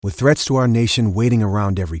With threats to our nation waiting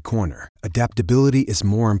around every corner, adaptability is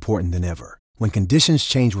more important than ever. When conditions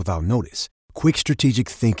change without notice, quick strategic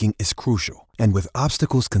thinking is crucial. And with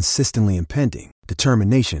obstacles consistently impending,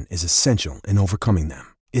 determination is essential in overcoming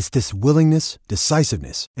them. It's this willingness,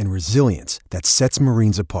 decisiveness, and resilience that sets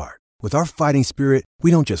Marines apart. With our fighting spirit, we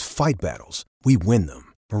don't just fight battles, we win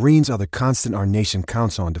them. Marines are the constant our nation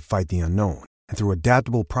counts on to fight the unknown. And through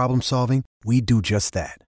adaptable problem solving, we do just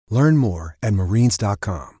that. Learn more at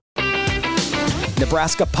marines.com.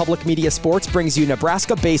 Nebraska Public Media Sports brings you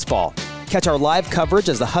Nebraska Baseball. Catch our live coverage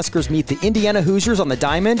as the Huskers meet the Indiana Hoosiers on the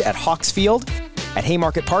Diamond at Hawks Field at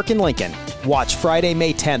Haymarket Park in Lincoln. Watch Friday,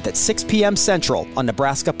 May 10th at 6 p.m. Central on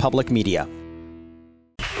Nebraska Public Media.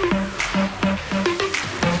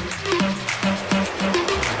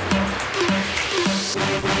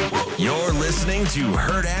 You're listening to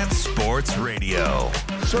Hurrdat Sports Radio.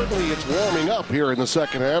 Certainly it's warming up here in the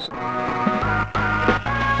second half.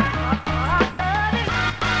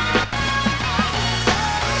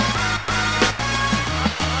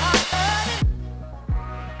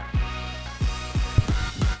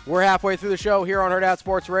 We're halfway through the show here on Hurrdat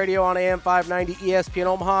Sports Radio on AM 590 ESPN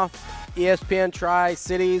Omaha, ESPN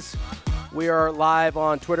Tri-Cities. We are live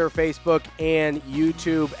on Twitter, Facebook, and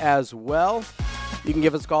YouTube as well. You can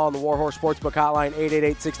give us a call on the Warhorse Sportsbook hotline,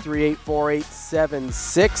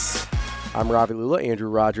 888-638-4876. I'm Ravi Lula, Andrew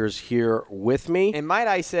Rogers here with me. And might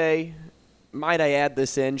I add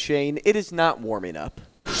this in, Shane, it is not warming up.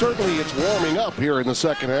 Certainly it's warming up here in the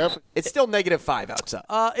second half. It's still -5 outside.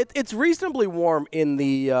 It's reasonably warm in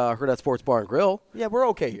the Hurrdat Sports Bar and Grill. Yeah, we're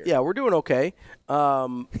okay here. Yeah, we're doing okay.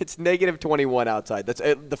 It's -21 outside. That's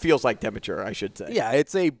the feels like temperature, I should say. Yeah,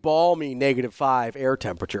 it's a balmy -5 air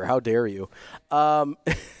temperature. How dare you?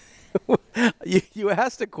 You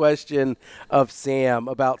asked a question of Sam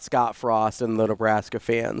about Scott Frost and the Nebraska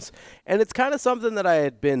fans, and it's kind of something that I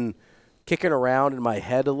had been kicking around in my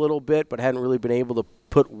head a little bit, but hadn't really been able to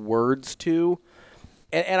put words to.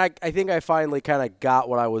 And I think I finally kind of got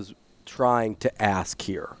what I was trying to ask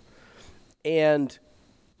here. And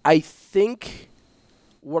I think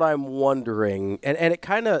what I'm wondering, and it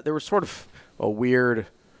kind of, there was sort of a weird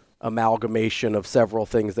amalgamation of several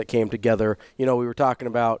things that came together. You know, we were talking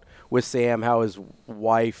about with Sam how his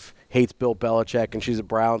wife hates Bill Belichick and she's a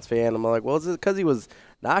Browns fan. I'm like, well, is it because he was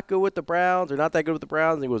not good with the Browns or not that good with the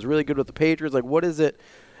Browns and he was really good with the Patriots? Like, what is it?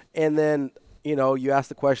 And then, you know, you asked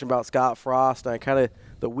the question about Scott Frost, and I kind of,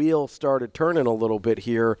 the wheel started turning a little bit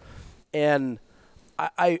here. And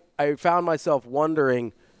I found myself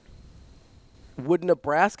wondering, would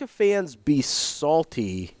Nebraska fans be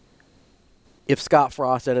salty if Scott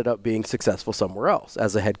Frost ended up being successful somewhere else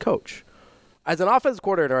as a head coach? As an offensive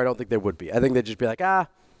coordinator, I don't think they would be. I think they'd just be like,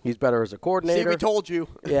 he's better as a coordinator. See, we told you.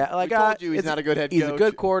 Yeah, like we told you he's not a good head coach. He's a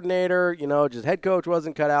good coordinator. You know, just head coach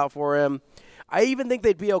wasn't cut out for him. I even think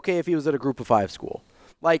they'd be okay if he was at a Group of 5 school.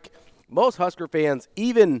 Like, most Husker fans,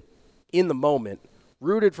 even in the moment,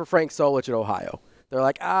 rooted for Frank Solich at Ohio. They're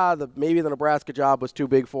like, maybe the Nebraska job was too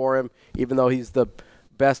big for him, even though he's the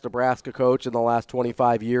best Nebraska coach in the last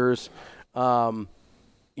 25 years. You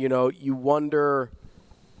know, you wonder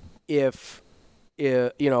if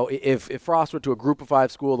Frost went to a Group of 5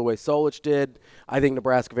 school the way Solich did, I think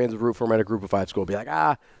Nebraska fans would root for him at a Group of 5 school. Be like,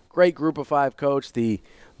 great Group of 5 coach. The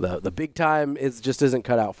big time just isn't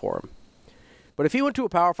cut out for him. But if he went to a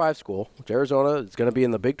Power 5 school, which Arizona is going to be in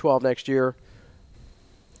the Big 12 next year,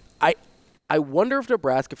 I wonder if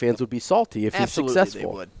Nebraska fans would be salty if he's successful. Absolutely,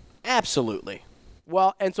 they would. Absolutely.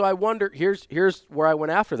 Well, and so I wonder, here's where I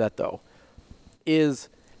went after that, though, is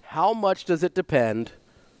how much does it depend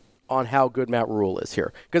on how good Matt Rhule is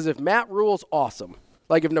here? Because if Matt Rhule's awesome,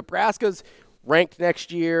 like if Nebraska's ranked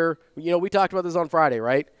next year, you know, we talked about this on Friday,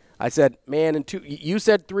 right? I said, man, you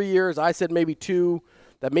said 3 years, I said maybe 2,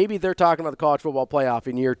 that maybe they're talking about the college football playoff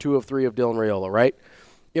in year 2 of 3 of Dylan Raiola, right?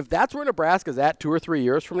 If that's where Nebraska's at 2 or 3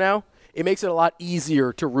 years from now, it makes it a lot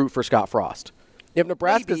easier to root for Scott Frost. If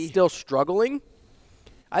Nebraska's still struggling,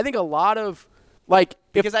 I think a lot of, like...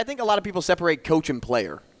 Because I think a lot of people separate coach and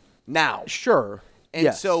player now. Sure.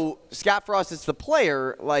 And so Scott Frost is the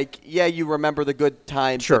player, like, yeah, you remember the good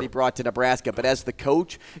times that he brought to Nebraska, but as the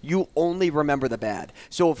coach, you only remember the bad.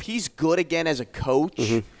 So if he's good again as a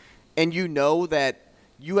coach, and you know that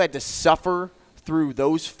you had to suffer through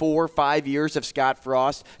those 4 or 5 years of Scott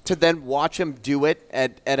Frost to then watch him do it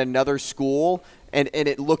at another school, and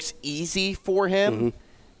it looks easy for him,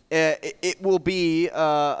 it will be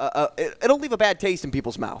it'll leave a bad taste in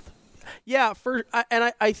people's mouth. Yeah,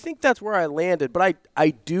 I think that's where I landed. But I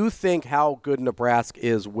do think how good Nebraska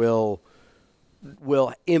is will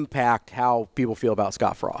will impact how people feel about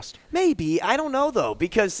Scott Frost. Maybe. I don't know, though,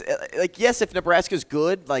 because, yes, if Nebraska's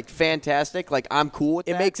good, fantastic, I'm cool with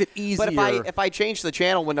that. It makes it easier. But if I change the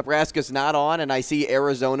channel when Nebraska's not on and I see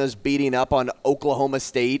Arizona's beating up on Oklahoma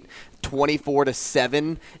State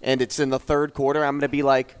 24-7 and it's in the third quarter, I'm going to be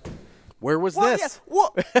like, where was this?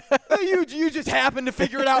 Yeah, you just happened to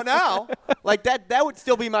figure it out now. That would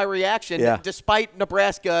still be my reaction, despite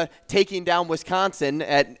Nebraska taking down Wisconsin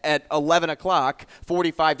at 11 o'clock,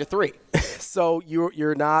 45-3. So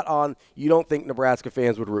you're not on. You don't think Nebraska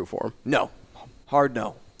fans would root for him? No, hard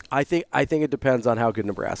no. I think it depends on how good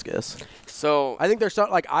Nebraska is. So I think there's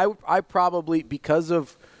something I probably, because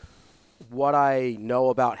of what I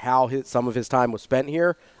know about how some of his time was spent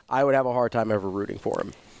here, I would have a hard time ever rooting for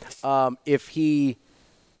him. I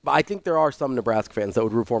think there are some Nebraska fans that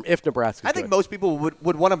would root for him if Nebraska's I think most people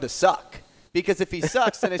would want him to suck. Because if he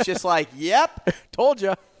sucks, then it's just yep. Told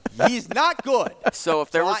you. He's not good. So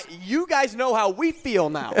if there was, you guys know how we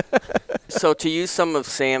feel now. So to use some of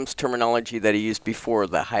Sam's terminology that he used before,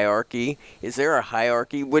 the hierarchy, is there a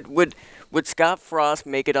hierarchy? Would Scott Frost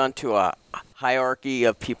make it onto a hierarchy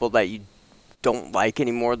of people that you don't like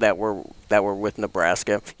anymore that were with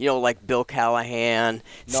Nebraska? Like Bill Callahan,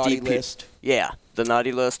 naughty Steve list. Yeah, the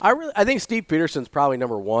naughty list. I think Steve Peterson's probably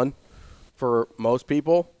number one for most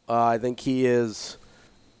people. I think he is.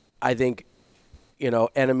 Enemy.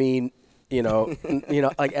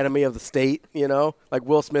 Like enemy of the state. Like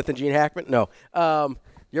Will Smith and Gene Hackman. No.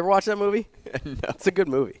 You ever watch that movie? No. It's a good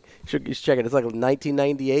movie. You should check it. It's like a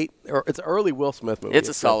 1998, or it's an early Will Smith movie. It's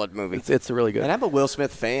a solid movie. It's really good. And I'm a Will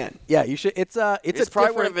Smith fan. Yeah, you should. It's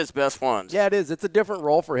probably one of his best ones. Yeah, it is. It's a different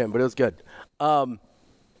role for him, but it was good. No,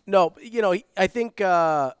 I think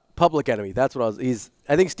Public Enemy. That's what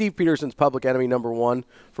I think Steve Peterson's Public Enemy number one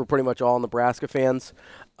for pretty much all Nebraska fans.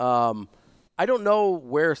 I don't know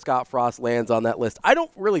where Scott Frost lands on that list. I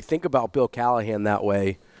don't really think about Bill Callahan that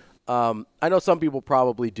way. I know some people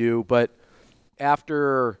probably do, but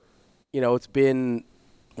after, it's been,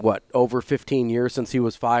 over 15 years since he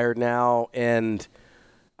was fired now, and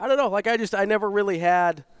I don't know, I never really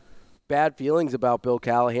had bad feelings about Bill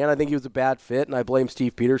Callahan. I think he was a bad fit, and I blame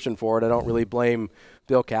Steve Peterson for it. I don't really blame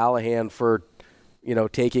Bill Callahan for,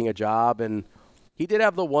 taking a job, and he did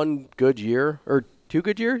have the one good year, or 2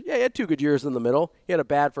 good years? Yeah, he had 2 good years in the middle. He had a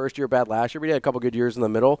bad first year, bad last year, but he had a couple good years in the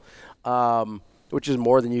middle. Which is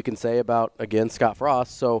more than you can say about, again, Scott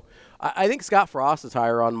Frost. So I think Scott Frost is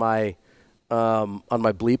higher on my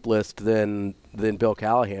bleep list than Bill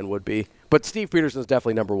Callahan would be. But Steve Peterson is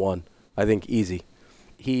definitely number one. I think easy.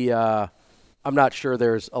 I'm not sure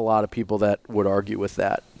there's a lot of people that would argue with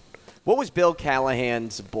that. What was Bill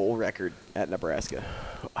Callahan's bowl record at Nebraska?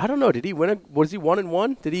 I don't know. Did he win? Was he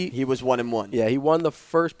 1-1? Did he? He was 1-1. Yeah, he won the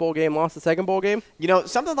first bowl game, lost the second bowl game.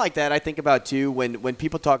 Something like that I think about too when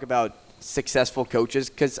people talk about successful coaches,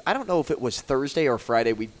 because I don't know if it was Thursday or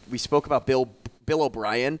Friday. We spoke about Bill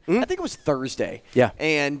O'Brien. Mm-hmm. I think it was Thursday. Yeah.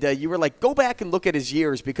 And you were like, go back and look at his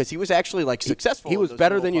years because he was actually successful. He was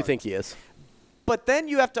better than you think he is. But then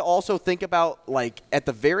you have to also think about at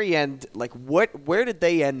the very end, where did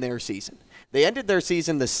they end their season? They ended their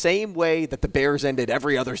season the same way that the Bears ended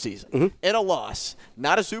every other season, in a loss.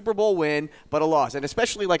 Not a Super Bowl win, but a loss, and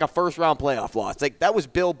especially a first-round playoff loss. That was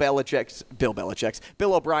Bill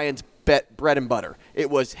O'Brien's bread and butter. It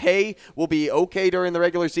was, hey, we'll be okay during the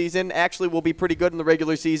regular season. Actually, we'll be pretty good in the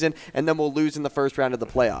regular season, and then we'll lose in the first round of the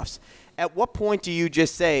playoffs. At what point do you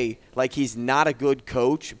just say, he's not a good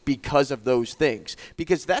coach because of those things?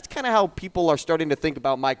 Because that's kind of how people are starting to think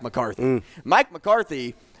about Mike McCarthy. Mike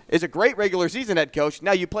McCarthy is a great regular season head coach.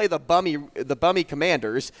 Now you play the bummy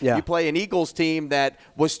Commanders. Yeah. You play an Eagles team that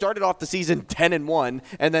was started off the season 10-1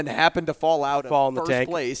 and then happened to fall out of first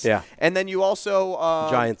place. Yeah. And then you also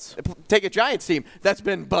Giants take a Giants team that's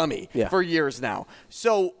been bummy for years now.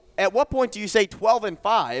 So at what point do you say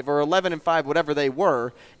 12-5 or 11-5, whatever they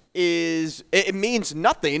were, it means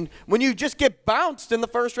nothing when you just get bounced in the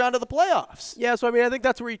first round of the playoffs? Yeah, so I think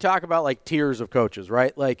that's where you talk about tiers of coaches,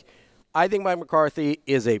 right? I think Mike McCarthy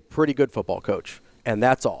is a pretty good football coach, and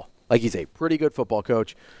that's all. He's a pretty good football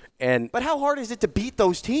coach. But how hard is it to beat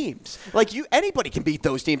those teams? Anybody can beat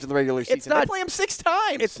those teams in the regular season. They play them 6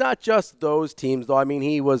 times. It's not just those teams, though.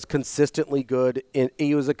 He was consistently good.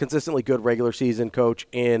 He was a consistently good regular season coach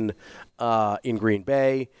in Green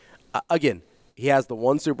Bay. Again, he has the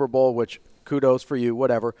one Super Bowl, which kudos for you,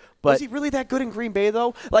 whatever. But was he really that good in Green Bay,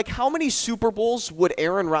 though? How many Super Bowls would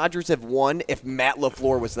Aaron Rodgers have won if Matt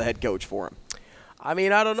LaFleur was the head coach for him? I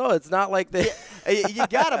don't know. It's not like they. You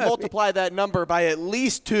got to multiply that number by at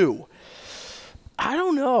least 2. I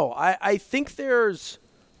don't know. I think there's.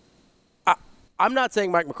 I'm not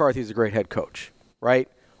saying Mike McCarthy is a great head coach. right?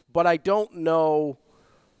 But I don't know.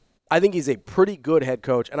 I think he's a pretty good head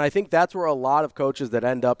coach, and I think that's where a lot of coaches that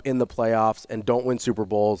end up in the playoffs and don't win Super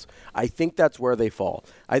Bowls, I think that's where they fall.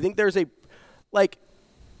 I think there's a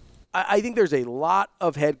lot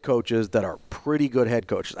of head coaches that are pretty good head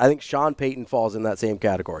coaches. I think Sean Payton falls in that same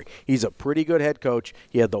category. He's a pretty good head coach.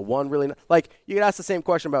 He had the one really you could ask the same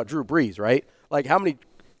question about Drew Brees, right? Like how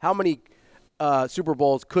many Super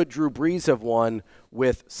Bowls could Drew Brees have won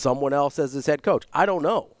with someone else as his head coach? I don't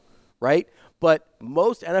know, right? But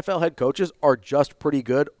most NFL head coaches are just pretty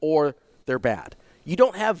good or they're bad. You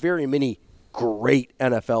don't have very many great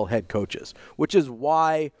NFL head coaches, which is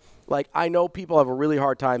why, I know people have a really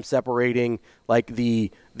hard time separating,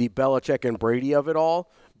 the Belichick and Brady of it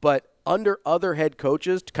all. But under other head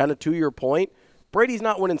coaches, kind of to your point, Brady's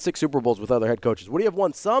not winning 6 Super Bowls with other head coaches. Would he have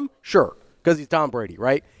won some? Sure, because he's Tom Brady,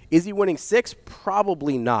 right? Is he winning 6?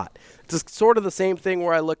 Probably not. It's sort of the same thing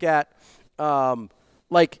where I look at,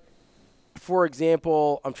 for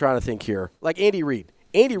example, I'm trying to think here, like Andy Reid.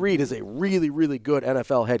 Andy Reid is a really, really good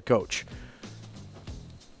NFL head coach.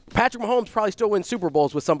 Patrick Mahomes probably still wins Super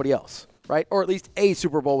Bowls with somebody else, right? Or at least a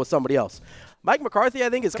Super Bowl with somebody else. Mike McCarthy, I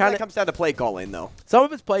think, is kind of comes down to play calling, though. Some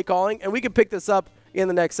of it's play calling, and we can pick this up in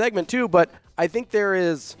the next segment too. But I think there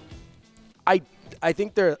is, I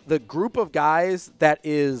think the group of guys that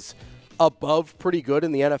is above pretty good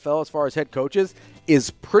in the NFL as far as head coaches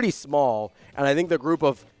is pretty small, and I think the group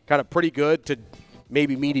of kind of pretty good to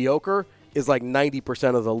maybe mediocre is like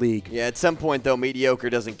 90% of the league. Yeah, at some point, though, mediocre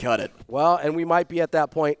doesn't cut it. Well, and we might be at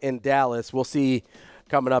that point in Dallas. We'll see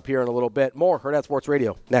coming up here in a little bit. More Herd at Sports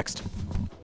Radio next.